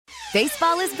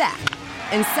Baseball is back,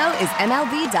 and so is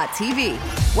MLB.tv.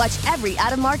 Watch every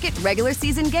out-of-market regular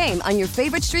season game on your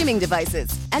favorite streaming devices,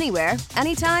 anywhere,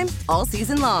 anytime, all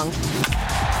season long.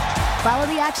 Follow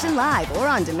the action live or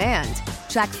on demand.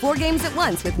 Track 4 games at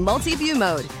once with multi-view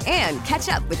mode and catch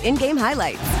up with in-game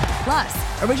highlights.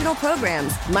 Plus, original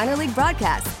programs, minor league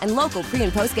broadcasts, and local pre-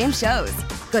 and post-game shows.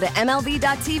 Go to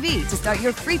MLB.tv to start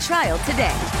your free trial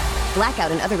today.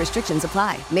 Blackout and other restrictions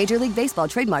apply. Major League Baseball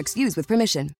trademarks used with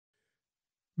permission.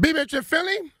 BMitch in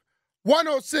Philly,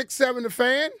 106.7 The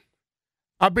Fan.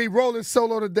 I'll be rolling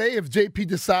solo today. If JP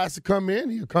decides to come in,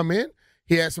 he'll come in.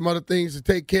 He has some other things to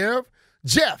take care of.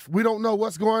 Jeff, we don't know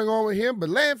what's going on with him, but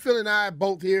Landfill and I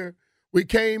both here. We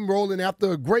came rolling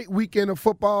after a great weekend of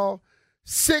football.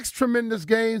 6 tremendous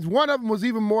games. One of them was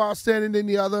even more outstanding than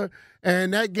the other,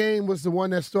 and that game was the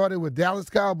one that started with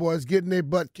Dallas Cowboys getting their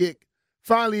butt kicked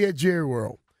finally at Jerry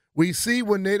World. We see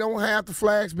when they don't have the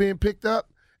flags being picked up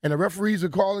and the referees are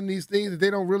calling these things that they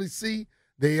don't really see,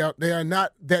 they are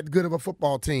not that good of a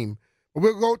football team. But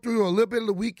we'll go through a little bit of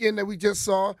the weekend that we just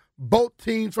saw. Both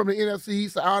teams from the NFC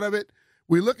East are out of it.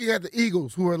 We're looking at the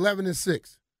Eagles, who are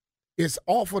 11-6. It's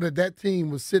awful that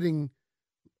team was sitting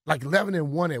like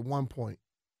 11-1 at one point,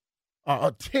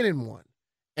 or 10-1,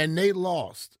 and they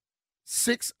lost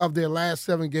 6 of their last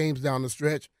 7 games down the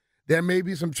stretch. There may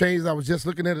be some changes. I was just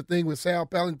looking at a thing with Sal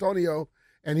Palantonio,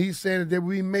 and he's saying that there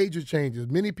will be major changes.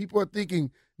 Many people are thinking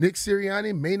Nick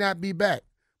Sirianni may not be back,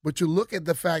 but you look at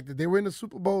the fact that they were in the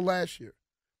Super Bowl last year,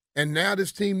 and now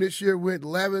this team this year went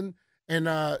 11-6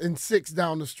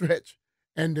 down the stretch,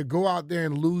 and to go out there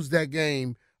and lose that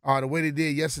game the way they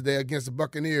did yesterday against the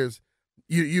Buccaneers,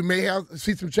 you may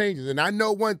see some changes. And I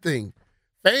know one thing,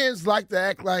 fans like to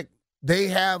act like they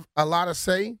have a lot of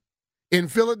say. In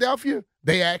Philadelphia,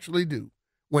 they actually do.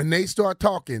 When they start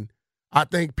talking, I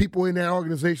think people in that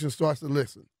organization starts to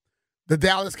listen. The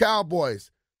Dallas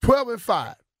Cowboys,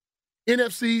 12-5,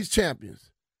 NFC's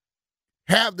champions,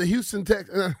 have the Houston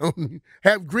Texans,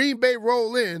 have Green Bay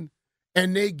roll in,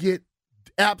 and they get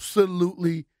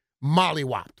absolutely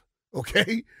mollywopped,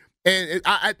 okay? And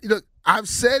look, I've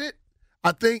said it.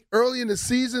 I think early in the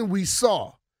season we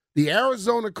saw the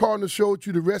Arizona Cardinals showed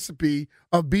you the recipe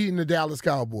of beating the Dallas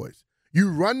Cowboys.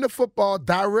 You run the football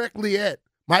directly at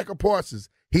Michael Parsons.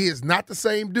 He is not the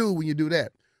same dude when you do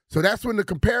that. So that's when the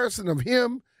comparison of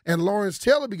him and Lawrence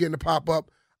Taylor began to pop up.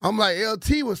 I'm like,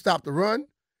 LT will stop the run.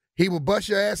 He will bust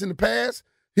your ass in the pass.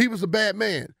 He was a bad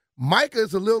man. Micah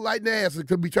is a little light in the ass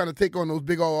to be trying to take on those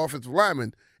big old offensive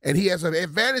linemen, and he has an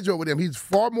advantage over them. He's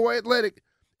far more athletic.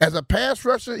 As a pass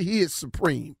rusher, he is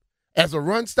supreme. As a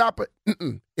run stopper,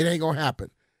 it ain't going to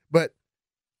happen. But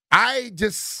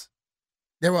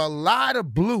there were a lot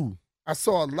of blue. I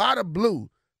saw a lot of blue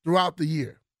throughout the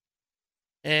year.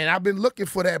 And I've been looking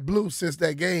for that blue since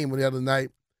that game the other night.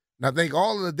 And I think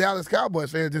all of the Dallas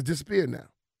Cowboys fans just disappeared now.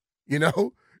 You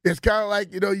know? It's kind of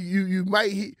like, you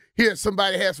might hear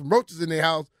somebody have some roaches in their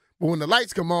house, but when the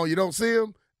lights come on, you don't see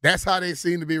them. That's how they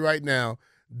seem to be right now.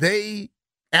 They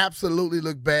absolutely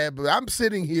look bad, but I'm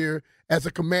sitting here as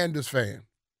a Commanders fan.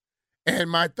 And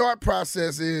my thought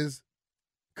process is,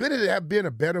 could it have been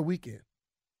a better weekend?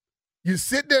 You're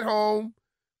sitting at home.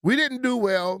 We didn't do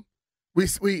well.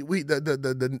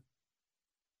 The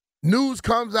news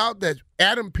comes out that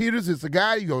Adam Peters is the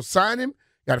guy. You go sign him.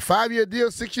 Got a 5-year deal,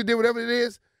 6-year deal, whatever it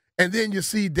is. And then you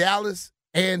see Dallas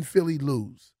and Philly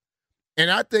lose.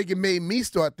 And I think it made me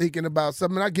start thinking about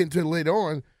something. I'll get into it later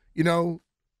on.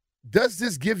 Does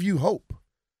this give you hope?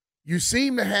 You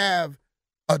seem to have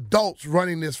adults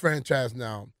running this franchise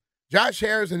now. Josh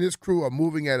Harris and his crew are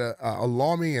moving at a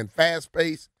alarming and fast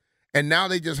pace. And now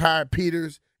they just hired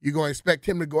Peters. You're going to expect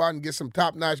him to go out and get some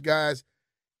top-notch guys.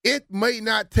 It may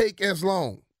not take as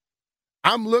long.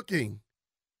 I'm looking.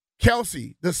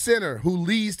 Kelsey, the center, who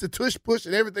leads the tush push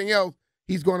and everything else,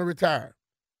 he's going to retire.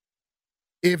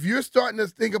 If you're starting to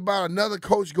think about another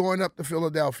coach going up to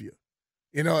Philadelphia,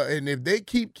 and if they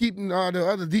keep keeping the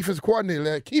other defense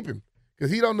coordinator, keep him,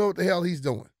 because he don't know what the hell he's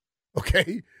doing,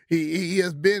 okay? He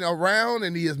has been around,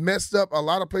 and he has messed up a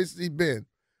lot of places he's been.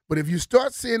 But if you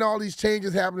start seeing all these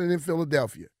changes happening in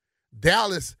Philadelphia,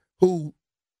 Dallas, who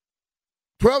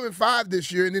 12-5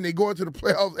 this year, and then they go into the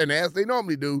playoffs, and as they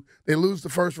normally do, they lose the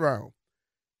first round.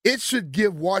 It should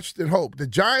give Washington hope. The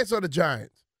Giants are the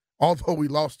Giants, although we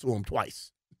lost to them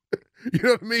twice. You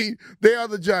know what I mean? They are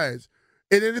the Giants.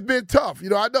 And it has been tough.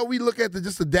 I know we look at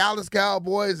just the Dallas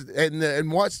Cowboys and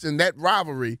Washington, that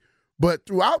rivalry, but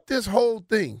throughout this whole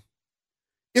thing,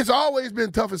 it's always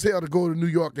been tough as hell to go to New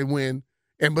York and win.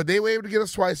 But they were able to get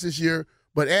us twice this year.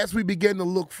 But as we begin to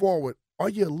look forward, are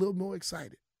you a little more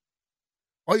excited?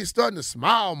 Are you starting to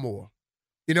smile more?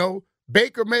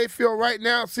 Baker Mayfield right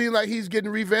now seems like he's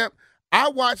getting revamped. I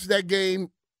watched that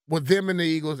game with them and the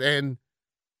Eagles, and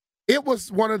it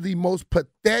was one of the most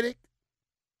pathetic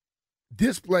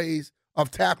displays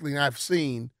of tackling I've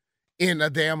seen in a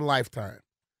damn lifetime.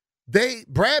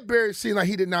 Bradbury seemed like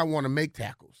he did not want to make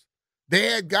tackles. They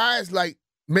had guys like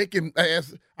making,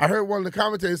 as I heard one of the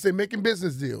commentators say, making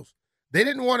business deals. They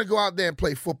didn't want to go out there and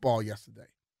play football yesterday.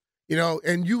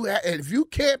 And if you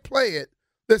can't play it,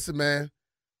 listen, man,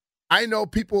 I know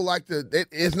people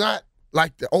it's not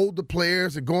like the older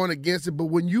players are going against it, but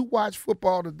when you watch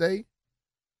football today,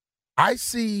 I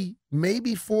see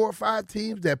maybe 4 or 5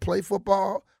 teams that play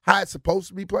football how it's supposed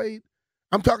to be played.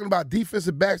 I'm talking about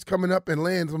defensive backs coming up and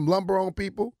laying some lumber on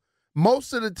people.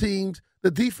 Most of the teams,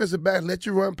 the defensive backs let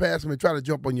you run past them and try to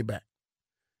jump on your back.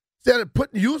 Instead of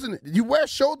using it, you wear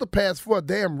shoulder pads for a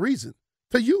damn reason,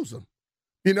 to use them.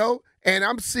 And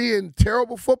I'm seeing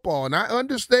terrible football, and I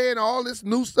understand all this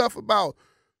new stuff about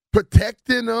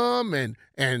protecting them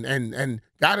and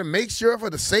got to make sure for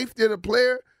the safety of the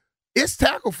player. It's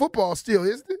tackle football still,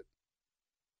 isn't it?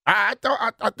 I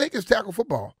think it's tackle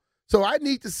football. So I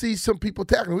need to see some people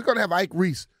tackling. We're going to have Ike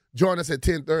Reese join us at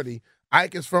 10:30.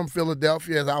 Ike is from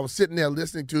Philadelphia. As I was sitting there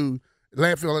listening to,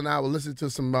 Landfill and I were listening to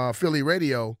some Philly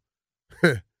radio.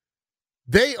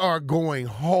 They are going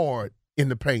hard in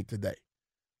the paint today.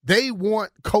 They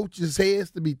want coaches'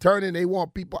 heads to be turning. They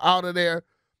want people out of there.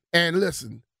 And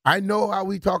listen, I know how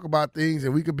we talk about things,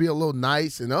 and we could be a little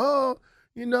nice and, I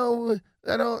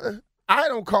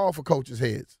don't call for coaches'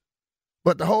 heads.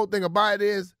 But the whole thing about it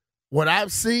is, what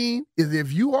I've seen is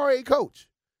if you are a coach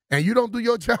and you don't do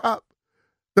your job,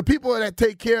 the people that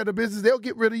take care of the business, they'll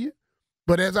get rid of you.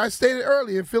 But as I stated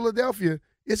earlier, in Philadelphia,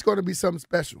 it's going to be something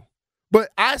special. But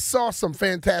I saw some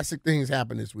fantastic things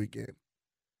happen this weekend.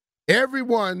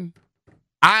 Everyone,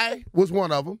 I was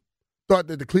one of them, thought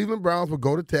that the Cleveland Browns would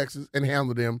go to Texas and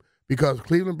handle them because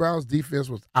Cleveland Browns' defense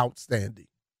was outstanding.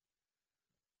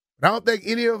 But I don't think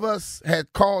any of us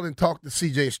had called and talked to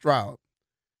C.J. Stroud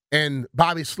and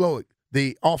Bobby Slowick,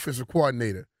 the offensive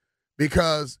coordinator,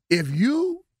 because if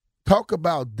you talk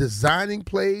about designing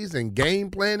plays and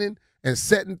game planning and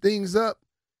setting things up,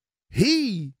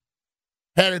 he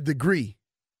had a degree,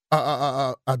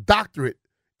 a doctorate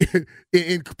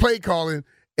in play calling,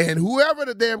 and whoever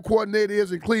the damn coordinator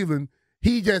is in Cleveland,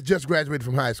 he just graduated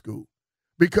from high school.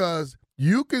 Because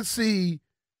you can see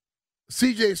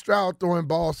C.J. Stroud throwing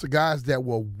balls to guys that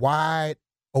were wide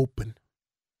open.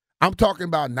 I'm talking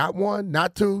about not one,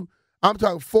 not two. I'm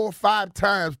talking 4 or 5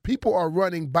 times. People are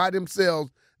running by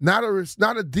themselves, not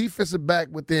a defensive back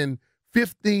within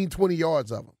 15, 20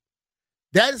 yards of them.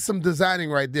 That is some designing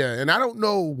right there. And I don't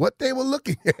know what they were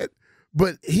looking at,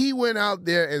 but he went out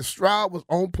there and Stroud was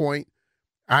on point.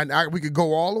 We could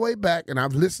go all the way back, and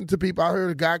I've listened to people. I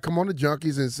heard a guy come on the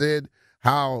Junkies and said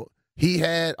how he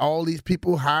had all these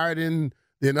people hired in,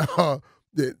 then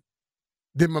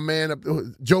my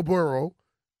man Joe Burrow.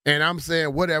 And I'm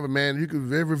saying, whatever, man. You can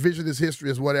revisionist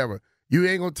history is whatever. You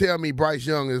ain't going to tell me Bryce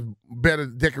Young is better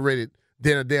decorated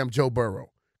than a damn Joe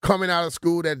Burrow. Coming out of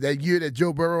school that year that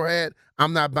Joe Burrow had,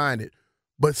 I'm not buying it.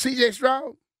 But C.J.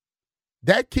 Stroud,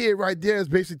 that kid right there is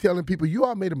basically telling people, you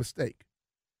all made a mistake.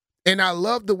 And I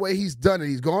love the way he's done it.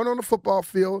 He's gone on the football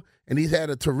field, and he's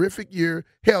had a terrific year.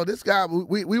 Hell, this guy,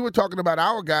 we were talking about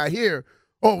our guy here.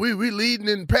 Oh, we leading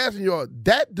in passing yard.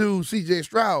 That dude, C.J.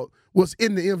 Stroud, was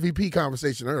in the MVP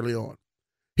conversation early on.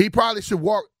 He probably should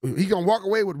he's going to walk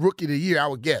away with Rookie of the Year, I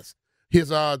would guess.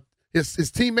 His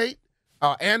teammate,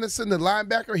 Anderson, the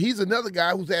linebacker, he's another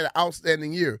guy who's had an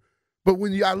outstanding year. But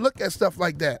when I look at stuff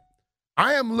like that,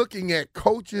 I am looking at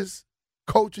coaches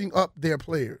coaching up their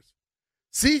players.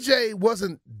 CJ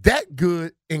wasn't that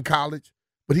good in college,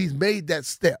 but he's made that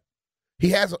step.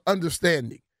 He has an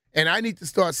understanding. And I need to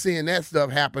start seeing that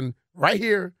stuff happen right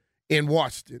here in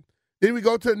Washington. Then we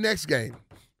go to the next game.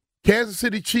 Kansas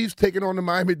City Chiefs taking on the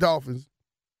Miami Dolphins.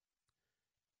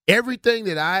 Everything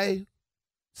that I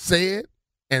said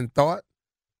and thought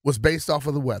was based off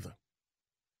of the weather.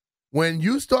 When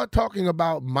you start talking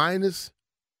about minus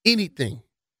anything,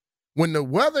 when the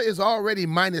weather is already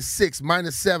 -6,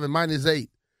 -7, -8,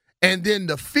 and then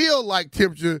the feel-like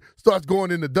temperature starts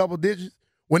going into double digits,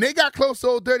 when they got close to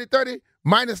old dirty 30,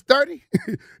 -30,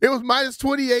 it was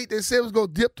 -28. They said it was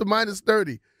going to dip to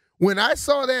 -30. When I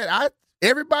saw that,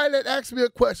 everybody that asked me a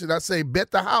question, I say,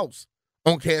 bet the house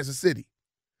on Kansas City.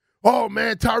 Oh,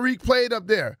 man, Tyreek played up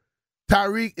there.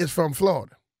 Tyreek is from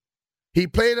Florida. He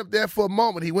played up there for a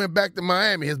moment. He went back to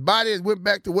Miami. His body went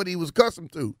back to what he was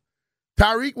accustomed to.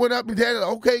 Tyreek went up and had an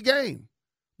okay game.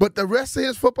 But the rest of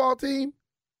his football team,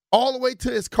 all the way to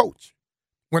his coach.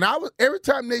 Every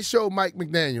time they showed Mike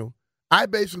McDaniel, I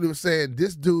basically was saying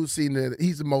this dude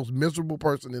he's the most miserable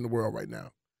person in the world right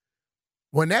now.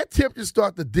 When that temperature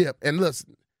started to dip, and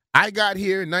listen, I got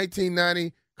here in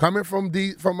 1990, coming from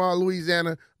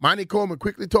Louisiana. Monty Coleman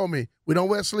quickly told me, we don't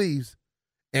wear sleeves.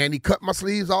 And he cut my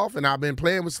sleeves off, and I've been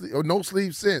playing with no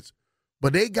sleeves since.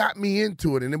 But they got me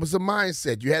into it, and it was a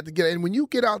mindset. You had to get – and when you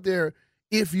get out there,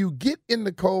 if you get in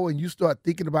the cold and you start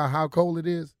thinking about how cold it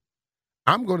is,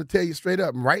 I'm going to tell you straight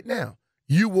up right now,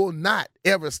 you will not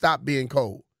ever stop being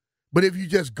cold. But if you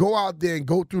just go out there and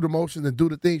go through the motions and do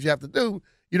the things you have to do,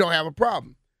 you don't have a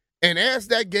problem. And as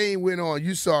that game went on,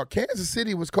 you saw Kansas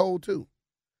City was cold too.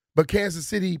 But Kansas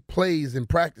City plays and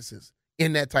practices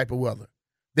in that type of weather.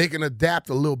 They can adapt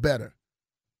a little better.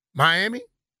 Miami,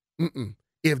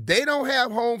 if they don't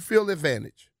have home field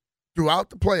advantage throughout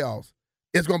the playoffs,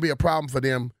 it's going to be a problem for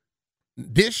them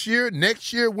this year,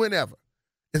 next year, whenever.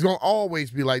 It's going to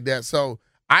always be like that. So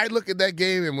I look at that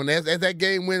game, and as that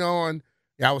game went on,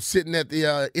 I was sitting at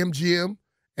the MGM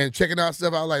and checking out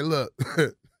stuff. I was like,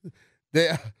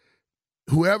 look,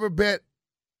 whoever bet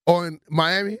on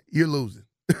Miami, you're losing.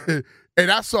 And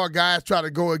I saw guys try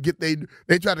to go and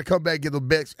they tried to come back and get the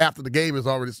bets after the game has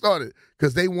already started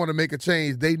because they want to make a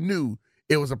change. They knew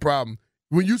it was a problem.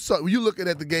 When you looking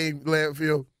at the game,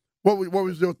 Landfill, what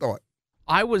was your thought?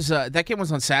 I was that game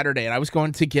was on Saturday, and I was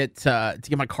going to get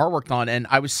my car worked on, and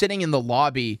I was sitting in the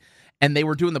lobby, and they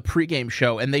were doing the pregame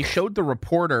show, and they showed the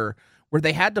reporter where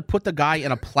they had to put the guy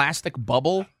in a plastic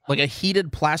bubble, like a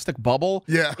heated plastic bubble,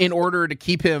 in order to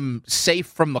keep him safe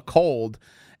from the cold.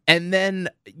 And then,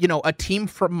 a team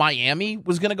from Miami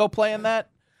was going to go play in that.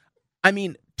 I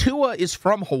mean, Tua is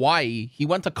from Hawaii. He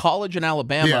went to college in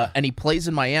Alabama, and he plays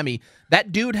in Miami.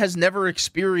 That dude has never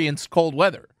experienced cold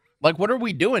weather. Like, what are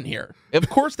we doing here? Of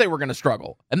course they were going to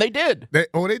struggle, and they did. They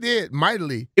did,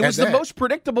 mightily. It was the most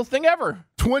predictable thing ever.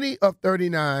 20 of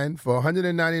 39 for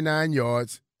 199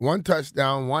 yards, 1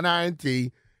 touchdown, 1 INT.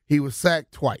 He was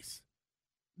sacked twice.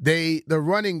 The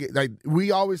running, like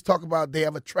we always talk about, they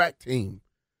have a track team.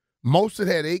 Mostert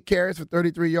had 8 carries for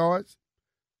 33 yards.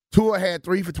 Tua had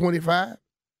 3 for 25.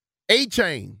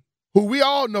 A-Chain, who we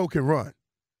all know can run,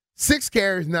 6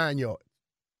 carries, 9 yards.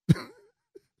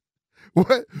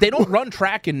 What? They don't run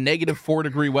track in negative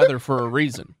 4-degree weather for a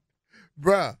reason.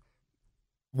 Bruh,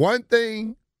 one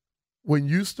thing, when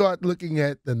you start looking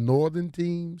at the northern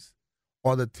teams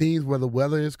or the teams where the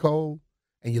weather is cold,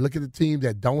 and you look at the teams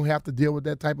that don't have to deal with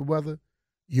that type of weather,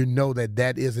 you know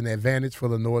that is an advantage for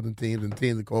the northern teams and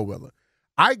teams in cold weather.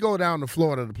 I go down to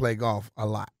Florida to play golf a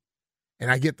lot. And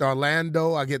I get to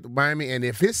Orlando, I get to Miami, and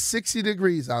if it's 60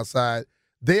 degrees outside,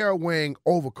 they are wearing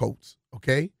overcoats,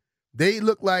 okay? They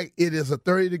look like it is a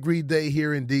 30-degree day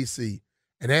here in D.C.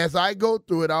 And as I go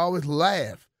through it, I always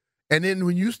laugh. And then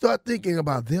when you start thinking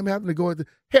about them having to go into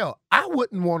 – hell, I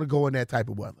wouldn't want to go in that type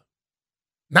of weather.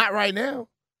 Not right now.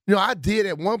 I did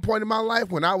at one point in my life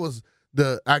when I was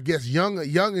young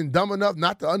and dumb enough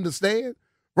not to understand.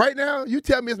 Right now, you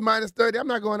tell me it's minus 30, I'm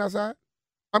not going outside.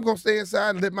 I'm going to stay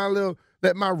inside and let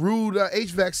my rude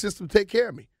HVAC system take care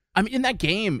of me. I mean, in that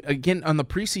game, again, on the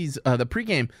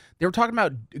pregame, they were talking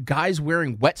about guys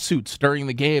wearing wetsuits during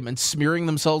the game and smearing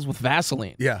themselves with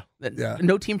Vaseline. Yeah.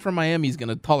 No team from Miami is going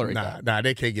to tolerate that. Nah,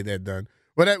 they can't get that done.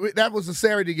 But that was the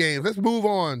Saturday game. Let's move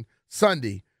on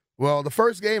Sunday. Well, the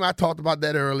first game, I talked about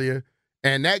that earlier,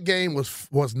 and that game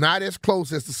was not as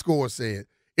close as the score said.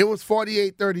 It was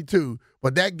 48-32,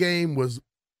 but that game was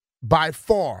by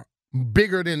far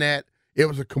bigger than that. It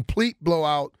was a complete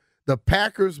blowout. The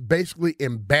Packers basically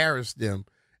embarrassed them.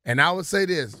 And I would say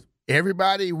this,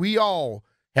 everybody, we all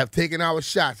have taken our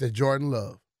shots at Jordan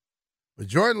Love. But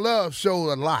Jordan Love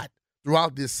showed a lot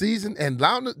throughout this season, and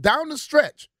down the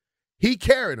stretch, he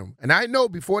carried them. And I know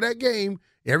before that game,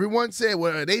 everyone said,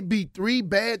 well, they beat 3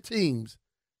 bad teams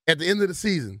at the end of the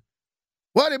season.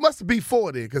 Well, it must be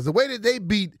 4 then, because the way that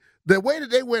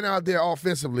they went out there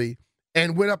offensively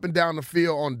and went up and down the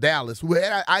field on Dallas, who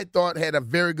I thought had a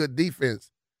very good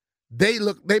defense, they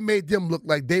made them look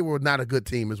like they were not a good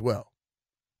team as well.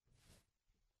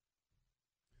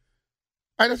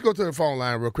 All right, let's go to the phone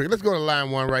line real quick. Let's go to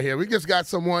line 1 right here. We just got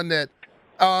someone that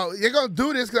you're going to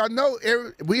do this because I know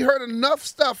we heard enough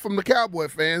stuff from the Cowboy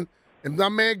fans. And my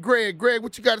man Greg. Greg,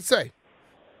 what you got to say?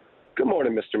 Good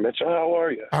morning, Mr. Mitchell. How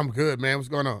are you? I'm good, man. What's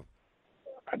going on?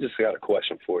 I just got a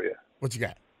question for you. What you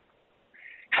got?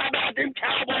 How about them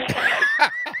Cowboys?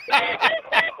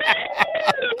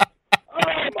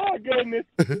 Oh, my goodness.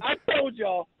 I told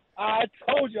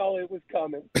y'all it was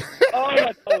coming. Oh,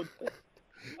 I told you.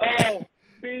 Oh,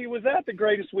 B, was that the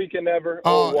greatest weekend ever?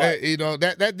 Oh, hey,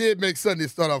 that did make Sunday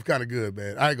start off kind of good,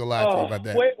 man. I ain't gonna lie to you about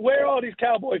that. Where are all these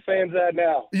Cowboy fans at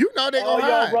now? You know they all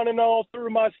gonna y'all hide. running all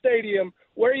through my stadium.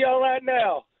 Where y'all at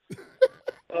now?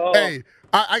 Hey,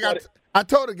 I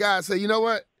told the guy, I said, you know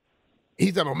what?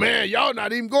 He said, man, y'all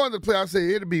not even going to the playoffs. I said,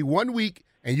 it'll be 1 week,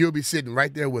 and you'll be sitting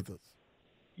right there with us.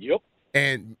 Yep.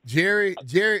 And Jerry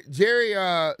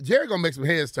gonna make some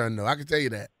heads turn though. I can tell you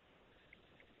that.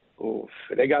 Oof,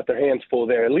 they got their hands full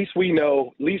there. At least we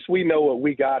know what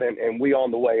we got, and we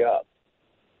on the way up.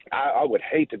 I would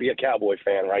hate to be a Cowboy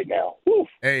fan right now. Oof.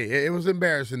 Hey, it was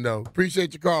embarrassing though.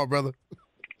 Appreciate your call, brother.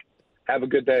 Have a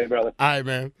good day, brother. All right,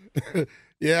 man.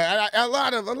 Yeah, a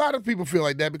lot of people feel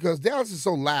like that because Dallas is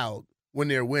so loud when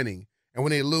they're winning, and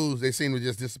when they lose, they seem to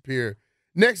just disappear.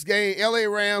 Next game, L.A.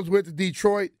 Rams went to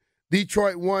Detroit.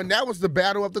 Detroit won. That was the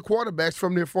battle of the quarterbacks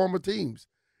from their former teams.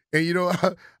 And,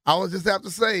 I would just have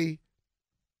to say,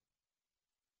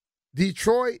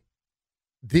 Detroit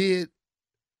did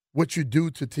what you do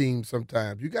to teams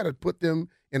sometimes. You got to put them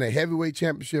in a heavyweight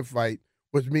championship fight,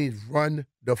 which means run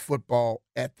the football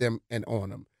at them and on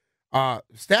them.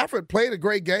 Stafford played a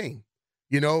great game,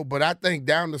 but I think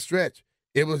down the stretch,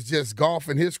 it was just Goff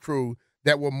and his crew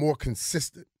that were more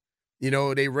consistent.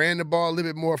 They ran the ball a little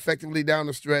bit more effectively down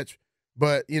the stretch.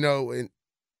 But, and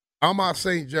Amon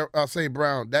St.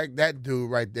 Brown, that dude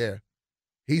right there,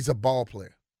 he's a ball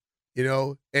player,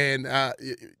 and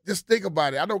just think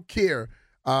about it. I don't care.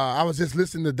 I was just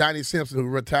listening to Donnie Simpson, who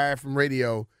retired from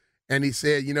radio, and he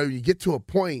said, you get to a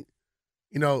point,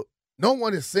 no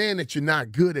one is saying that you're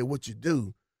not good at what you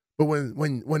do. But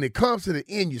when it comes to the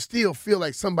end, you still feel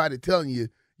like somebody telling you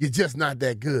you're just not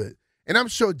that good. And I'm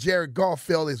sure Jared Goff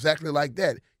felt exactly like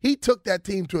that. He took that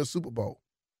team to a Super Bowl.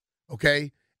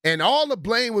 Okay? And all the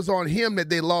blame was on him that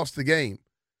they lost the game.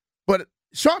 But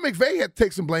Sean McVay had to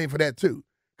take some blame for that too,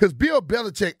 because Bill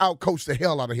Belichick outcoached the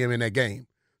hell out of him in that game.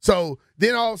 So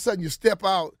then all of a sudden you step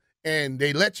out and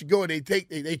they let you go and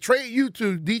they trade you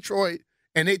to Detroit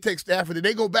and they take Stafford and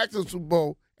they go back to the Super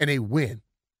Bowl and they win.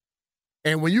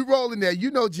 And when you roll in there,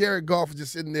 Jared Goff is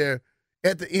just sitting there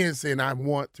at the end saying, I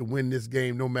want to win this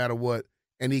game no matter what.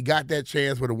 And he got that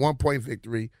chance with a 1-point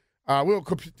victory. We'll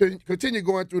continue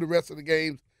going through the rest of the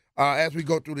games as we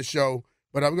go through the show.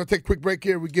 But we're going to take a quick break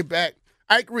here. We get back.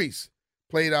 Ike Reese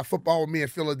played football with me in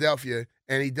Philadelphia,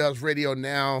 and he does radio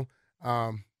now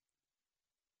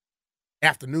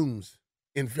afternoons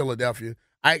in Philadelphia.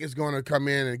 Ike is going to come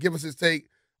in and give us his take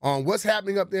on what's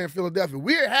happening up there in Philadelphia.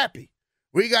 We're happy.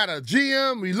 We got a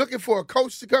GM. We're looking for a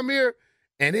coach to come here,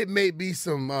 and it may be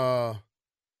some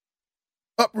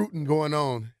uprooting going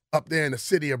on up there in the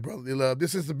city of brotherly love.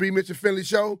 This is the BMitch and Finley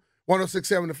Show,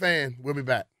 106.7 The Fan. We'll be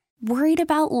back. Worried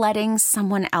about letting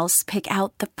someone else pick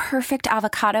out the perfect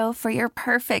avocado for your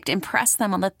perfect impress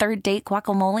them on the third date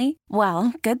guacamole?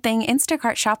 Well, good thing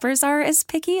Instacart shoppers are as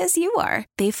picky as you are.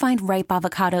 They find ripe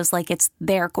avocados like it's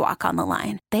their guac on the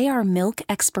line. They are milk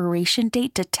expiration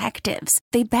date detectives.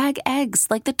 They bag eggs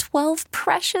like the 12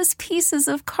 precious pieces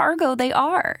of cargo they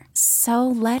are. So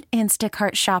let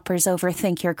Instacart shoppers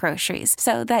overthink your groceries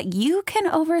so that you can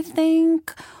overthink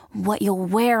what you'll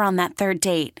wear on that third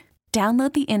date.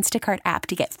 Download the Instacart app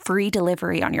to get free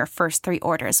delivery on your first 3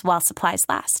 orders while supplies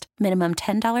last. Minimum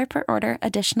 $10 per order.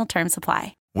 Additional terms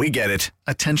apply. We get it.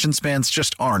 Attention spans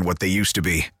just aren't what they used to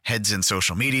be. Heads in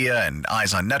social media and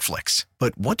eyes on Netflix.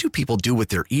 But what do people do with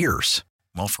their ears?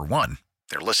 Well, for one,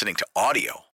 they're listening to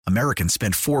audio. Americans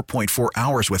spend 4.4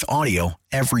 hours with audio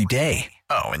every day.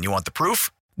 Oh, and you want the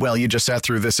proof? Well, you just sat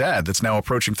through this ad that's now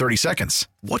approaching 30 seconds.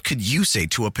 What could you say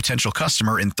to a potential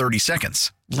customer in 30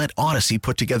 seconds? Let Odyssey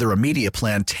put together a media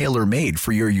plan tailor-made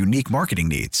for your unique marketing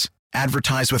needs.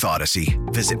 Advertise with Odyssey.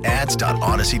 Visit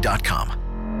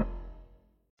ads.odyssey.com.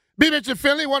 BMitch and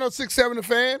Finley, 106.7 The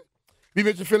Fan.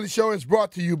 BMitch and Finley Show is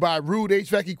brought to you by Rude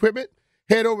HVAC Equipment.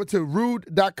 Head over to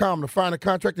rude.com to find a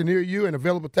contractor near you and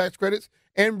available tax credits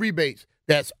and rebates.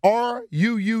 That's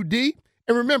RUUD.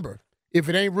 And remember, if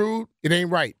it ain't rude, it ain't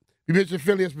right. BMitch and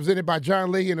Finley is presented by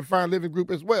John Leahy and the Fine Living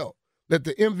Group as well. Let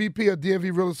the MVP of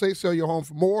DMV Real Estate sell your home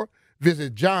for more.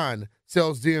 Visit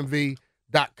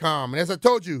johnsellsdmv.com. And as I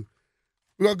told you,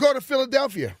 we're going to go to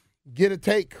Philadelphia, get a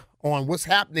take on what's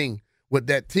happening with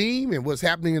that team and what's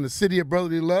happening in the city of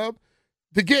brotherly love.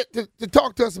 To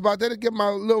talk to us about that, to get my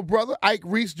little brother, Ike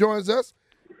Reese, joins us.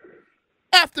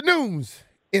 Afternoons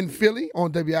in Philly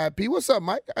on WIP. What's up,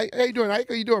 Mike? How you doing, Ike?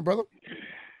 How you doing, brother?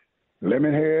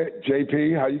 Lemonhead,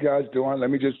 JP, how you guys doing?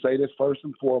 Let me just say this first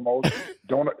and foremost.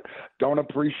 Don't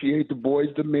appreciate the Boys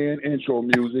to Men intro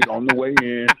music on the way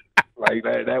in. Like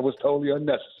that was totally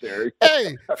unnecessary.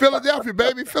 Hey, Philadelphia,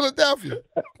 baby, Philadelphia.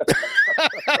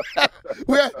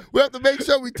 we have to make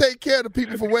sure we take care of the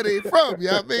people from where they're from. You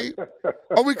know what I mean?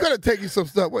 Or we could have taken some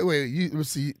stuff. Wait. Let's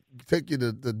see. Take you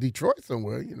to Detroit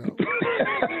somewhere. You know.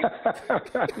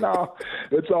 No,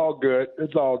 it's all good.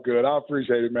 It's all good. I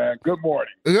appreciate it, man. Good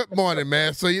morning. Good morning,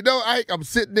 man. So Ike, I'm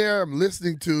sitting there. I'm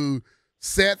listening to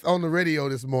Seth on the radio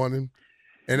this morning,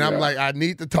 and I'm like, I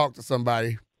need to talk to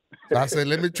somebody. So I said,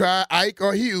 let me try Ike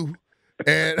or Hugh.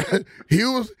 And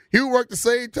Hugh worked the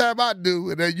same time I do,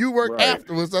 and then you work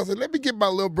afterwards. So I said, let me get my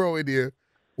little bro in here.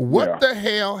 What the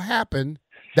hell happened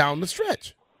down the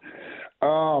stretch?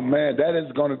 Oh, man, that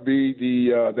is going to be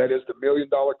that is the $1 million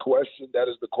question. That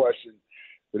is the question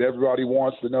that everybody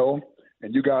wants to know.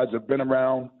 And you guys have been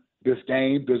around this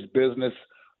game, this business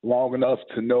long enough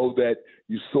to know that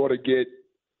you sort of get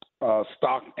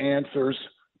stock answers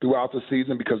throughout the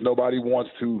season because nobody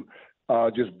wants to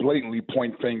just blatantly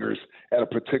point fingers at a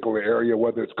particular area,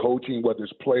 whether it's coaching, whether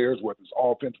it's players, whether it's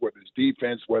offense, whether it's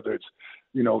defense, whether it's,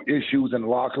 issues in the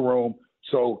locker room.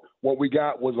 So what we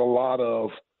got was a lot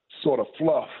of sort of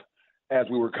fluff as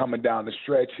we were coming down the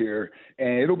stretch here.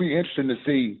 And it'll be interesting to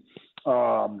see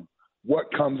what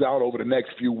comes out over the next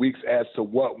few weeks as to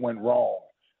what went wrong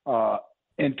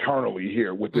internally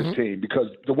here with this team. Because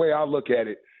the way I look at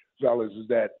it, fellas, is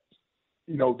that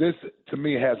this, to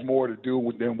me, has more to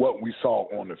do than what we saw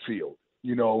on the field.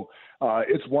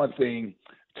 It's one thing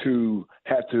to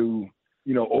have to,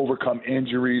 overcome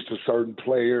injuries to certain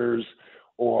players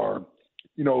or,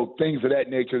 things of that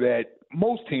nature that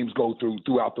most teams go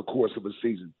throughout the course of a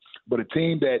season. But a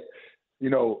team that,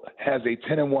 has a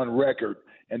 10-1 record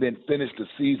and then finished the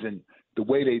season the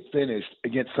way they finished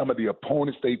against some of the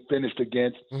opponents they finished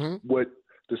against, with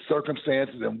the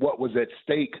circumstances and what was at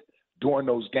stake during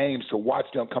those games, to watch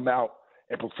them come out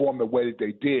and perform the way that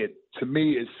they did, to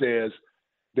me, it says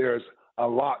there's a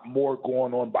lot more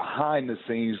going on behind the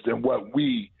scenes than what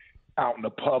we out in the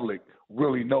public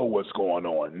really know what's going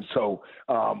on. And so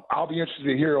I'll be interested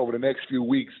to hear over the next few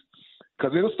weeks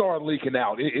because it'll start leaking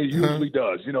out. It usually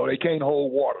does. They can't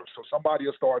hold water. So somebody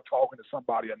will start talking to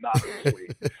somebody anonymously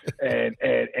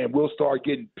and we'll start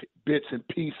getting bits and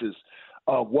pieces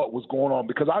of what was going on,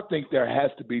 because I think there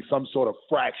has to be some sort of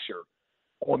fracture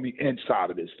on the inside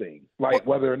of this thing, like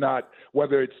whether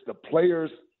it's the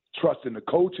players trusting the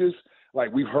coaches,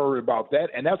 like we've heard about that,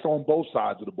 and that's on both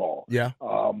sides of the ball. Yeah.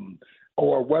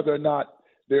 Or whether or not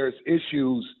there's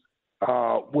issues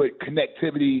with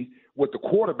connectivity with the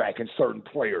quarterback and certain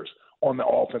players on the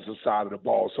offensive side of the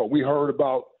ball. So we heard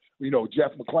about,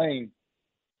 Jeff McClain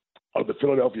of the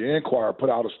Philadelphia Inquirer put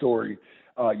out a story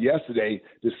yesterday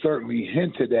that certainly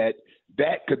hinted at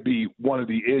that could be one of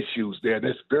the issues there.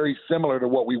 That's very similar to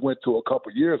what we went to a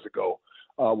couple of years ago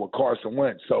with Carson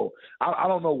Wentz. So I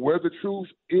don't know where the truth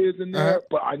is in there,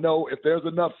 but I know if there's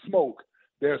enough smoke,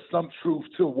 there's some truth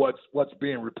to what's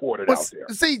being reported out there.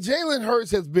 See, Jalen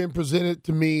Hurts has been presented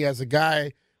to me as a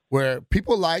guy where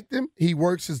people liked him. He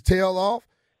works his tail off,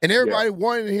 and everybody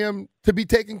wanted him to be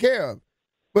taken care of.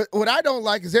 But what I don't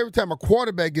like is every time a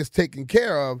quarterback gets taken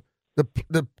care of, the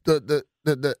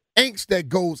angst that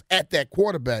goes at that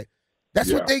quarterback.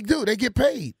 That's what they do. They get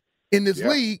paid in this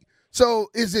league. So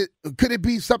could it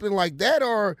be something like that?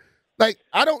 Or,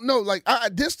 I don't know.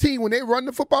 This team, when they run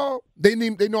the football, they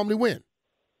normally win.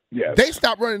 Yes. They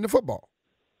stop running the football.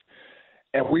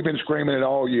 And we've been screaming it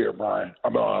all year, Brian. I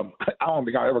don't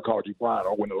think I ever called you Brian,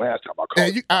 or when the last time I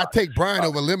called you. I take Brian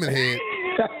over Lemonhead.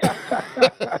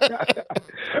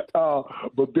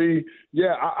 But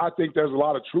I think there's a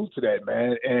lot of truth to that,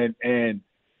 man. And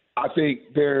I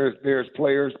think there's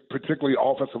players, particularly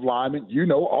offensive linemen.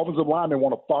 Offensive linemen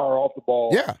want to fire off the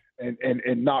ball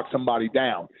and knock somebody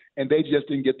down. And they just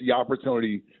didn't get the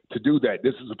opportunity to do that.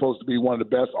 This is supposed to be one of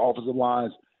the best offensive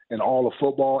lines in all of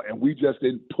football, and we just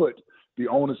didn't put the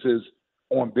onuses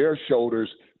on their shoulders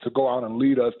to go out and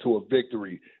lead us to a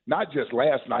victory. Not just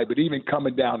last night, but even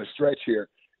coming down the stretch here,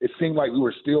 it seemed like we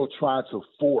were still trying to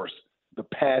force the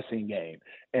passing game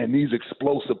and these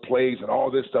explosive plays and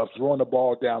all this stuff, throwing the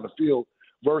ball down the field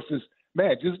versus,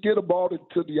 man, just get a ball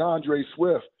to DeAndre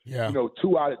Swift,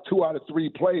 2 out of 3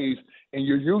 plays, and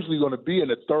you're usually going to be in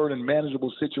a third and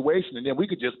manageable situation, and then we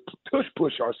could just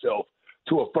push ourselves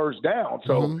to a first down.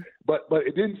 So, but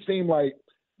it didn't seem like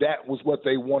that was what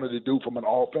they wanted to do from an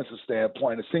offensive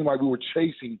standpoint. It seemed like we were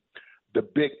chasing the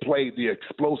big play, the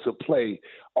explosive play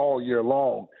all year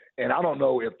long. And I don't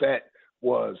know if that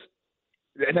was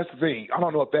 – and that's the thing. I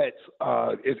don't know if that's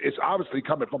it's obviously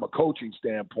coming from a coaching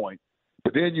standpoint.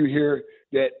 But then you hear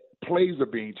that plays are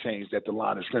being changed at the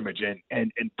line of scrimmage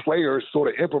and players sort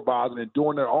of improvising and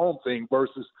doing their own thing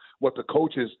versus what the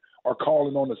coaches are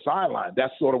calling on the sideline.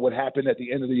 That's sort of what happened at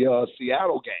the end of the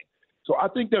Seattle game. So I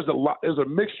think there's a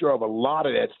mixture of a lot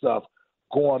of that stuff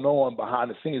going on behind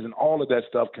the scenes, and all of that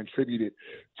stuff contributed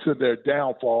to their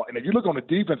downfall. And if you look on the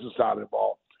defensive side of the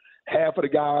ball, half of the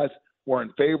guys were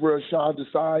in favor of Sean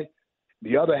Desai.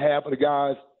 The other half of the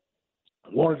guys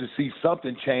wanted to see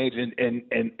something change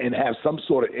and have some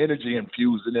sort of energy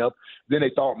infused in them. Then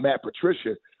they thought Matt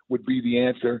Patricia would be the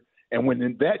answer. And when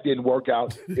that didn't work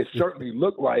out, it certainly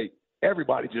looked like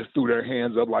everybody just threw their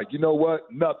hands up like, you know what,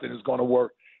 nothing is going to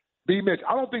work. BMitch,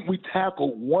 I don't think we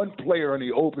tackled one player in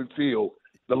the open field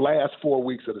the last 4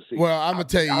 weeks of the season. Well, I'm going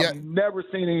to tell you. I've never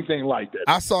seen anything like that.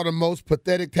 I saw the most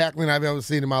pathetic tackling I've ever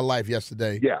seen in my life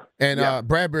yesterday. Yeah. And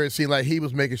Bradbury seemed like he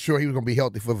was making sure he was going to be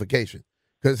healthy for vacation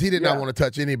because he did not want to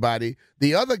touch anybody.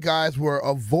 The other guys were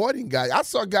avoiding guys. I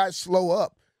saw guys slow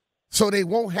up so they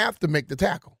won't have to make the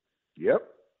tackle. Yep.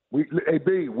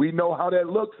 We know how that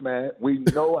looks, man. We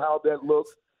know how that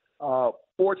looks.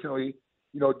 Fortunately,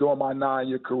 during my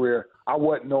 9-year career, I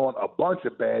wasn't on a bunch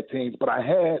of bad teams, but I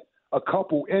had a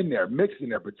couple in there, mixed in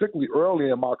there, particularly early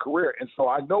in my career. And so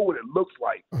I know what it looks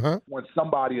like when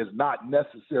somebody is not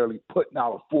necessarily putting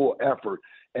out a full effort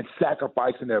and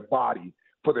sacrificing their body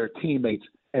for their teammates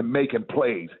and making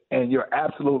plays. And you're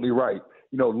absolutely right.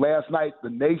 Last night the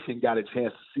nation got a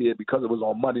chance to see it because it was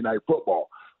on Monday Night Football.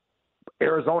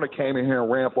 Arizona came in here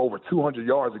and ran for over 200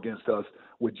 yards against us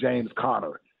with James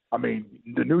Conner. I mean,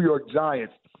 the New York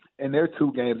Giants in their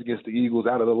 2 games against the Eagles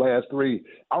out of the last 3,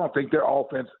 I don't think their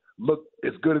offense looked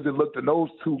as good as it looked in those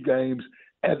 2 games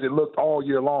as it looked all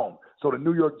year long. So the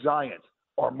New York Giants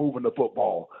are moving the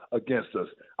football against us.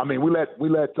 I mean, we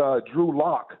let Drew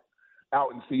Lock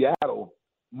out in Seattle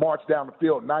march down the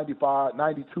field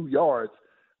 92 yards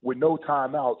with no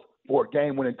timeouts for a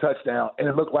game-winning touchdown, and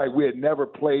it looked like we had never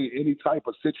played any type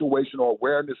of situational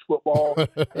awareness football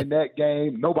in that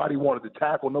game. Nobody wanted to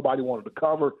tackle. Nobody wanted to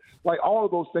cover. Like, all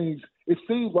of those things, it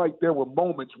seemed like there were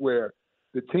moments where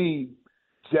the team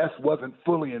just wasn't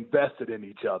fully invested in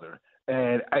each other.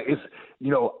 And I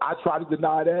try to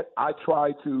deny that. I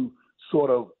try to sort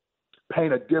of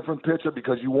paint a different picture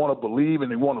because you want to believe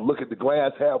and you want to look at the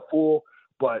glass half full,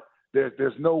 but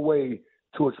there's no way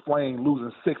to explain losing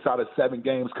 6 out of 7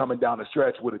 games coming down the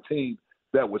stretch with a team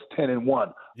that was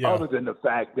 10-1, other than the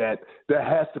fact that there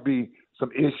has to be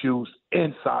some issues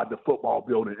inside the football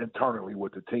building internally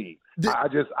with the team. I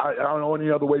don't know any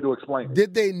other way to explain it.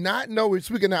 Did they not know? We're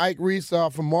speaking to Ike Reese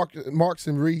from Marks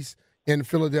and Reese in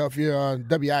Philadelphia on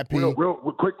WIP. Real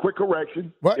quick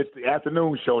correction. What? It's the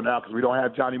afternoon show now because we don't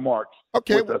have Johnny Marks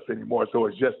with us anymore, so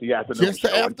it's just the afternoon show. Just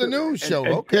the afternoon show,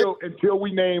 okay. Until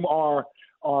we name our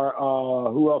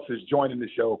who else is joining the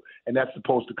show, and that's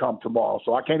supposed to come tomorrow.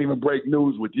 So I can't even break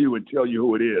news with you and tell you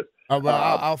who it is.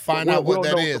 I'll find out what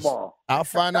that is. Tomorrow. I'll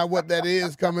find out what that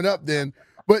is coming up then.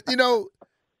 But,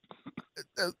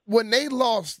 when they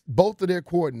lost both of their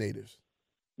coordinators,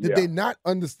 did they not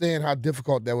understand how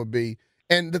difficult that would be?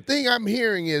 And the thing I'm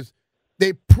hearing is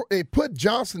they put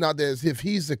Johnson out there as if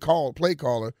he's the play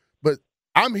caller, but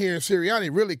I'm hearing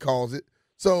Sirianni really calls it.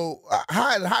 So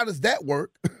how does that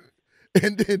work?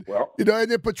 And then,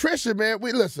 and then Patricia, man,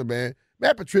 listen, man.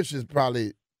 Matt Patricia's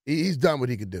probably he's done what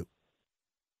he could do.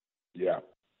 Yeah,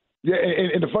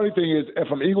 and the funny thing is,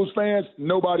 from Eagles fans,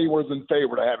 nobody was in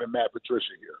favor of having Matt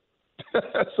Patricia here.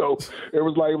 So it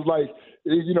was like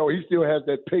he still has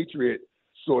that Patriot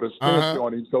sort of stance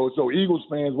on him. So Eagles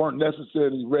fans weren't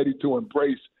necessarily ready to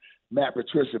embrace Matt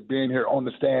Patricia being here on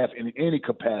the staff in any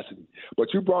capacity.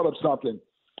 But you brought up something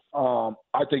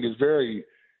I think is very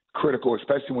critical,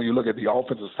 especially when you look at the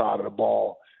offensive side of the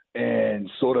ball and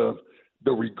sort of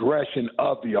the regression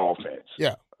of the offense.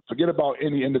 Yeah. Forget about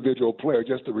any individual player,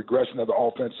 just the regression of the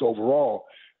offense overall.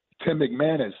 Tim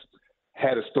McManus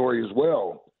had a story as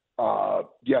well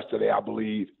yesterday, I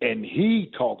believe, and he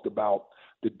talked about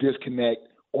the disconnect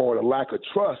or the lack of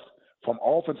trust from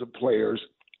offensive players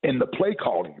in the play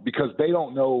calling because they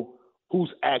don't know who's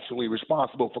actually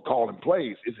responsible for calling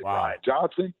plays. Is it Brian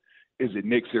Johnson? Is it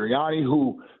Nick Sirianni,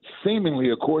 who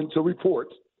seemingly, according to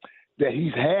reports, that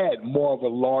he's had more of a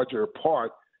larger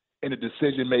part in the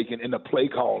decision-making and the play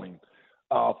calling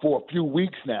for a few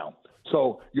weeks now.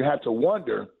 So you have to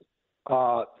wonder,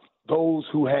 those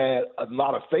who had a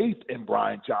lot of faith in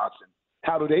Brian Johnson,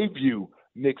 how do they view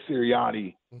Nick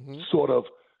Sirianni sort of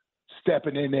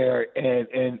stepping in there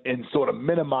and sort of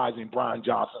minimizing Brian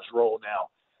Johnson's role now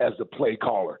as the play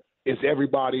caller? Is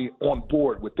everybody on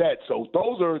board with that? So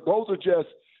those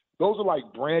are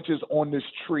like branches on this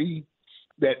tree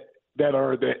that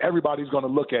everybody's going to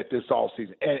look at this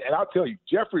offseason. And I'll tell you,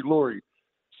 Jeffrey Lurie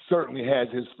certainly has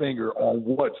his finger on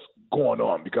what's going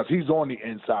on because he's on the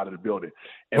inside of the building.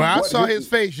 And well, I saw his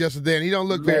face yesterday, and he don't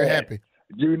look very happy.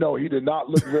 You know, he did not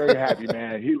look very happy,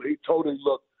 man. He totally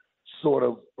looked sort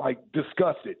of like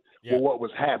disgusted with what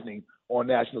was happening on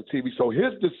national TV. So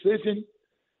his decision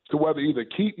to whether either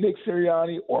keep Nick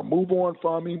Sirianni or move on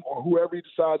from him or whoever he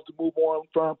decides to move on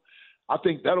from, I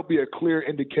think that'll be a clear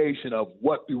indication of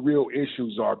what the real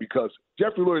issues are because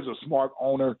Jeffrey Lurie is a smart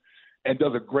owner and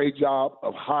does a great job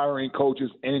of hiring coaches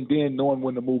and then knowing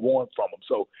when to move on from them.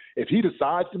 So if he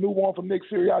decides to move on from Nick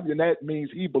Sirianni, then that means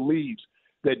he believes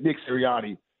that Nick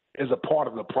Sirianni is a part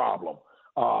of the problem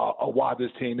of why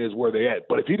this team is where they're at.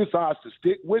 But if he decides to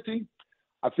stick with him,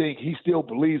 I think he still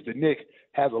believes that Nick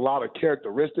has a lot of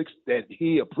characteristics that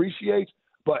he appreciates,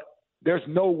 but there's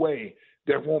no way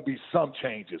there won't be some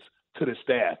changes to the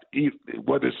staff,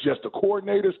 whether it's just the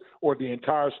coordinators or the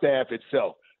entire staff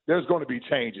itself. There's going to be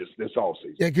changes this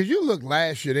offseason. Yeah, because you look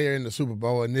last year there in the Super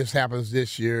Bowl, and this happens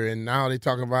this year, and now they're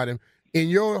talking about him. In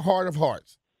your heart of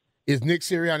hearts, is Nick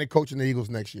Sirianni coaching the Eagles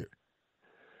next year?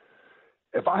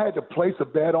 If I had to place a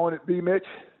bet on it, BMitch,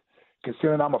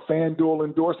 considering I'm a FanDuel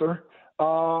endorser,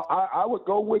 I would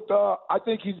go with I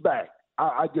think he's back.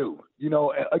 I do. You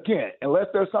know, again, unless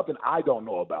there's something I don't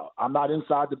know about. I'm not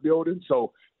inside the building,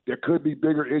 so there could be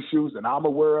bigger issues than I'm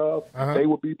aware of. They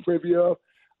would be privy of.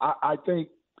 I think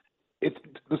it's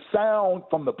the sound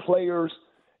from the players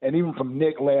and even from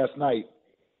Nick last night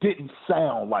didn't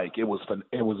sound like it was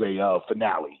a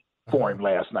finale for him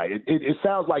last night. It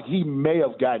sounds like he may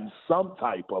have gotten some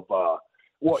type of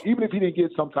even if he didn't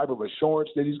get some type of assurance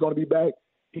that he's going to be back,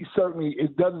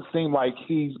 it doesn't seem like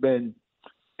he's been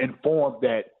informed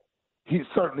that he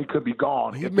certainly could be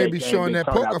gone. He may be showing that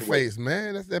poker face,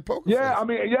 man. That's that poker face. I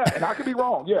mean, and I could be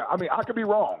wrong. I could be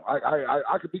wrong.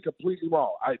 I could be completely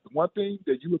wrong. One thing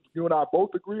that you and I both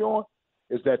agree on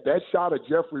is that shot of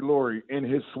Jeffrey Lurie in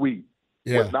his suite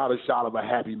was not a shot of a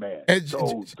happy man. And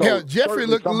Jeffrey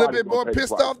looked a little bit more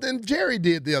pissed off than Jerry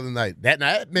did the other night.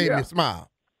 That made me smile.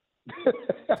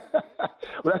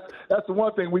 Well, that's the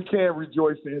one thing we can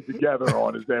rejoice in together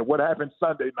on is that what happened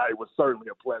Sunday night was certainly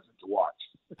a pleasant to watch.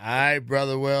 All right,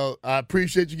 brother. Well, I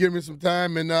appreciate you giving me some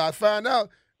time. And I find out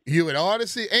you at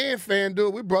Odyssey and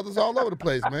FanDuel. We're brothers all over the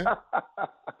place, man.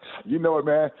 You know it,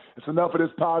 man. It's enough of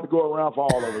this power to go around for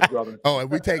all of us, brother. Oh,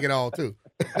 and we take it all, too.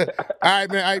 All right,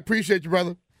 man. I appreciate you,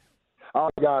 brother.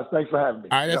 All right, guys. Thanks for having me.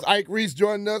 All right, that's Ike Reese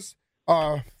joining us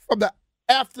from the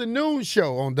afternoon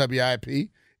show on WIP.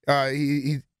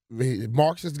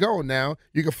 Marks is gone now.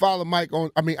 You can follow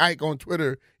Ike on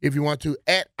Twitter if you want to,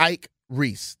 at Ike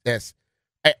Reese. That's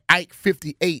at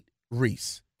Ike58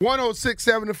 Reese.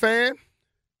 106.7 The Fan.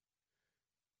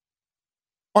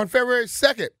 On February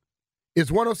 2nd, it's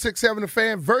 106.7 The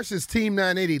Fan versus Team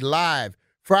 980 live.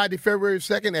 Friday, February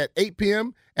 2nd at 8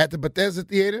 p.m. at the Bethesda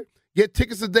Theater. Get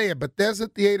tickets today at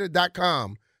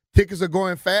BethesdaTheater.com. Tickets are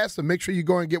going fast, so make sure you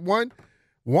go and get one.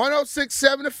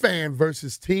 106.7 The Fan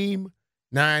versus Team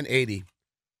 980.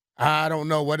 I don't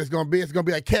know what it's going to be. It's going to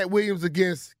be like Cat Williams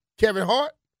against Kevin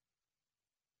Hart.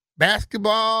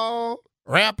 Basketball,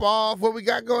 rap-off, what we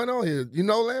got going on here? You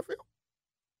know, Landfill?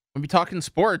 We'll be talking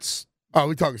sports. Oh,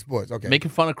 we're talking sports. Okay.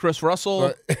 Making fun of Chris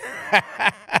Russell.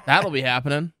 That'll be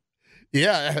happening.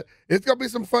 Yeah, it's going to be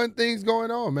some fun things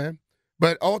going on, man.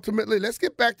 But ultimately, let's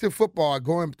get back to football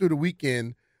going through the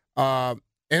weekend. And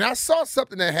I saw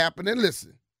something that happened. And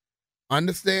listen,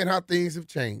 understand how things have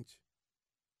changed.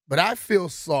 But I feel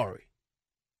sorry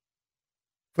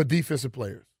for defensive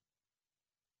players.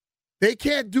 They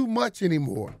can't do much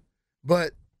anymore.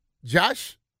 But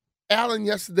Josh Allen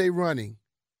yesterday running,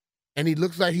 and he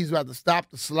looks like he's about to stop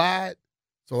the slide.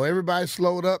 So everybody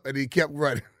slowed up, and he kept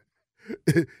running.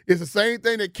 It's the same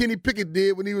thing that Kenny Pickett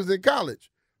did when he was in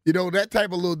college. You know, that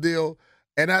type of little deal.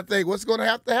 And I think what's going to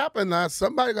have to happen now,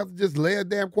 somebody got to just lay a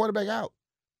damn quarterback out.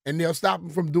 And they'll stop him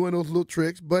from doing those little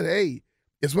tricks. But, hey,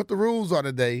 it's what the rules are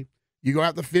today. You're going to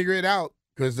have to figure it out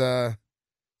because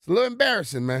it's a little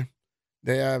embarrassing, man.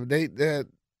 The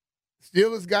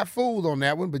Steelers got fooled on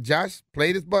that one, but Josh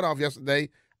played his butt off yesterday.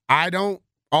 I don't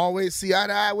always see eye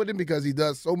to eye with him because he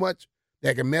does so much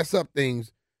that can mess up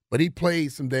things, but he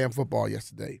played some damn football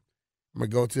yesterday. I'm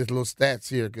going to go to his little stats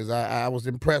here because I was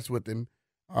impressed with him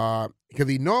because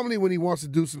he normally, when he wants to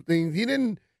do some things, he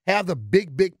didn't have the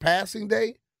big passing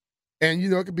day. And, you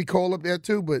know, it could be cold up there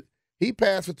too, but he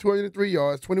passed for 203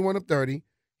 yards, 21 of 30.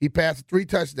 He passed for 3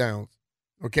 touchdowns,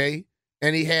 okay?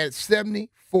 And he had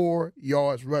 74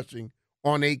 yards rushing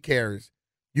on 8 carries.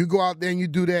 You go out there and you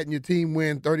do that and your team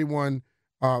win 31,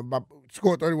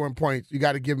 score 31 points. You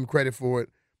got to give him credit for it.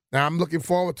 Now, I'm looking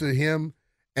forward to him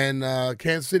and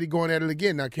Kansas City going at it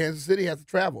again. Now, Kansas City has to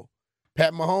travel.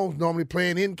 Pat Mahomes normally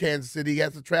playing in Kansas City. He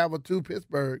has to travel to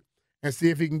Pittsburgh and see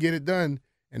if he can get it done.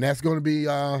 And that's going to be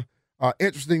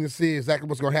interesting to see exactly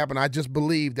what's going to happen. I just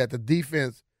believe that the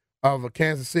defense of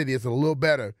Kansas City is a little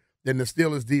better than the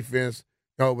Steelers' defense,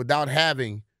 without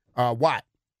having Watt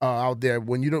out there.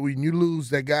 When you lose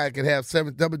that guy that can have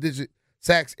 7 double-digit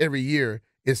sacks every year,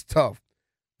 it's tough.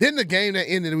 Then the game that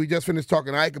ended, we just finished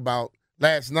talking to Ike about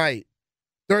last night,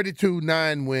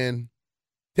 32-9 win,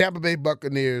 Tampa Bay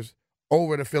Buccaneers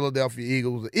over the Philadelphia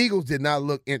Eagles. The Eagles did not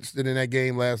look interested in that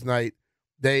game last night.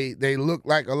 They looked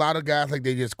like a lot of guys like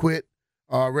they just quit,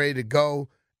 ready to go.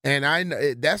 And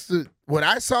what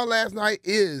I saw last night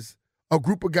is a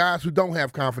group of guys who don't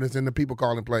have confidence in the people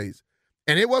calling plays.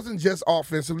 And it wasn't just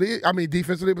defensively,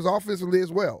 it was offensively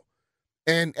as well.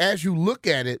 And as you look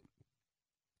at it,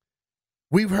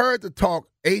 we've heard the talk.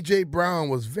 A.J. Brown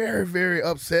was very, very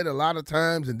upset a lot of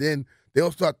times, and then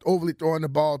they'll start overly throwing the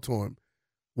ball to him.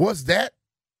 Was that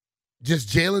just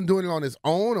Jalen doing it on his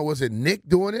own, or was it Nick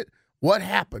doing it? What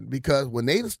happened? Because when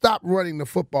they stopped running the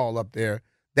football up there,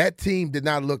 that team did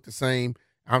not look the same.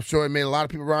 I'm sure it made a lot of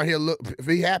people around here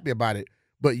be happy about it.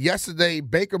 But yesterday,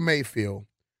 Baker Mayfield,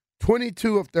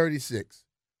 22 of 36,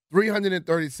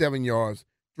 337 yards,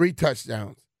 3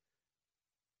 touchdowns.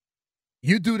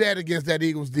 You do that against that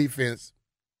Eagles defense,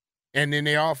 and then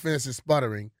their offense is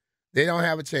sputtering, they don't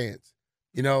have a chance.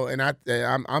 And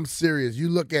I'm serious. You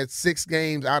look at 6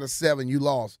 games out of 7 you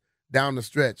lost down the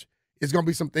stretch. It's going to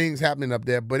be some things happening up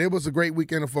there. But it was a great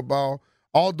weekend of football.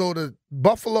 Although the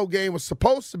Buffalo game was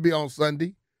supposed to be on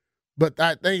Sunday, but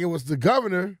I think it was the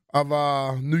governor of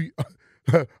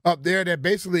up there that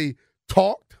basically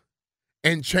talked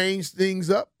and changed things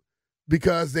up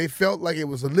because they felt like it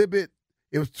was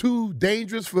too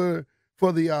dangerous for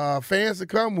the fans to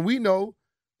come. We know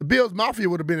the Bills Mafia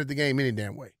would have been at the game any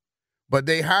damn way. But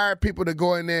they hired people to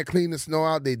go in there and clean the snow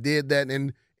out. They did that.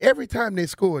 And every time they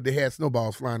scored, they had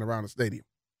snowballs flying around the stadium.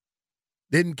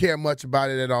 Didn't care much about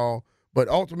it at all. But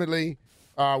ultimately,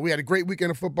 we had a great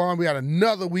weekend of football. We had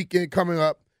another weekend coming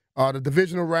up. The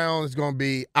divisional round is going to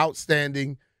be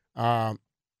outstanding. 8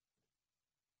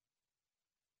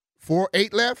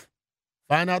 left.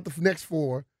 Find out the next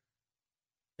 4.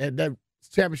 And that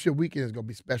championship weekend is going to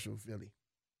be special in Philly.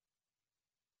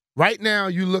 Right now,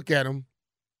 you look at them.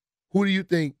 Who do you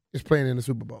think is playing in the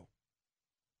Super Bowl?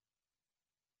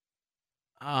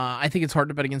 I think it's hard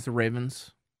to bet against the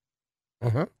Ravens.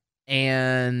 Uh-huh.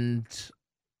 And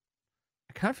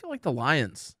I kind of feel like the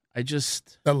Lions.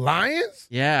 The Lions?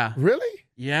 Yeah. Really?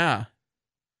 Yeah.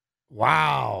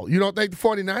 Wow. You don't think the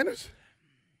 49ers?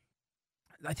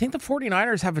 I think the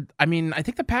 49ers I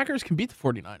think the Packers can beat the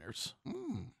 49ers.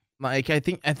 Like, I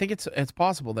think it's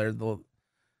possible there.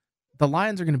 The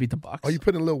Lions are going to beat the Bucs. Are you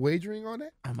putting a little wagering on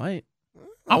that? I might.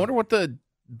 I wonder what the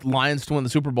Lions to win the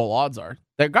Super Bowl odds are.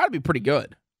 They've got to be pretty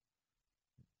good.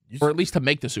 Or at least to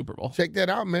make the Super Bowl. Check that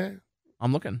out, man.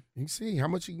 I'm looking. You can see how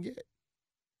much you can get.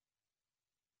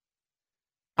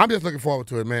 I'm just looking forward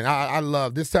to it, man. I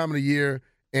love this time of the year,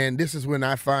 and this is when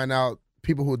I find out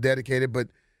people who are dedicated. But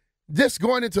just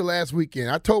going into last weekend,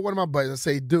 I told one of my buddies, I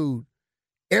say, dude,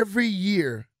 every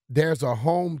year there's a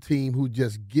home team who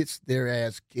just gets their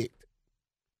ass kicked.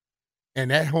 And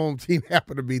that home team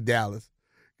happened to be Dallas.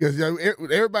 Because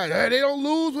everybody, they don't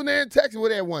lose when they're in Texas. What,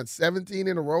 they had won 17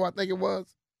 in a row, I think it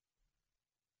was.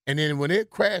 And then when it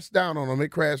crashed down on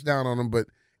them, But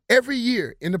every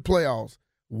year in the playoffs,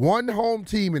 one home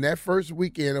team in that first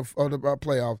weekend of the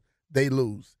playoffs, they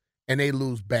lose. And they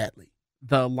lose badly.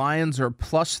 The Lions are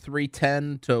plus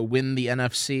 310 to win the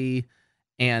NFC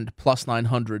and plus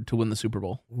 900 to win the Super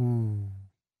Bowl. Ooh.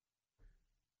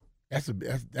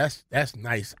 That's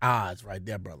nice odds right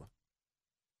there, brother.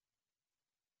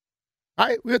 All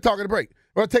right, we're talking a break.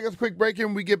 We're going to take us a quick break here.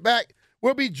 When we get back,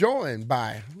 we'll be joined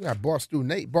by Barstool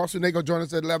Nate. Barstool Nate going to join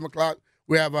us at 11 o'clock.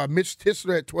 We have Mitch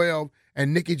Tissler at 12,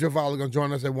 and Nikki Javala going to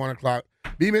join us at 1 o'clock.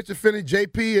 BMitch and Philly,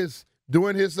 JP is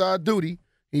doing his duty.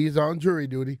 He's on jury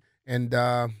duty, and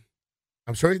I'm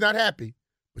sure he's not happy.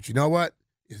 But you know what?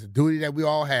 It's a duty that we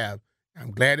all have.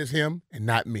 I'm glad it's him and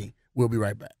not me. We'll be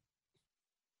right back.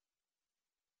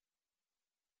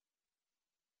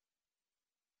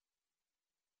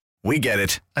 We get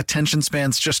it. Attention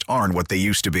spans just aren't what they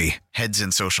used to be. Heads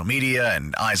in social media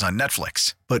and eyes on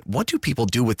Netflix. But what do people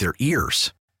do with their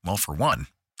ears? Well, for one,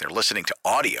 they're listening to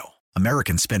audio.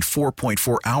 Americans spend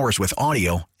 4.4 hours with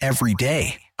audio every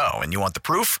day. Oh, and you want the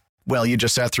proof? Well, you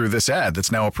just sat through this ad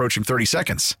that's now approaching 30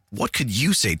 seconds. What could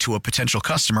you say to a potential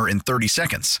customer in 30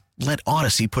 seconds? Let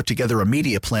Odyssey put together a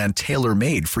media plan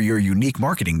tailor-made for your unique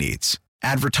marketing needs.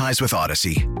 Advertise with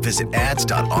Odyssey. Visit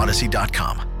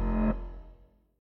ads.odyssey.com.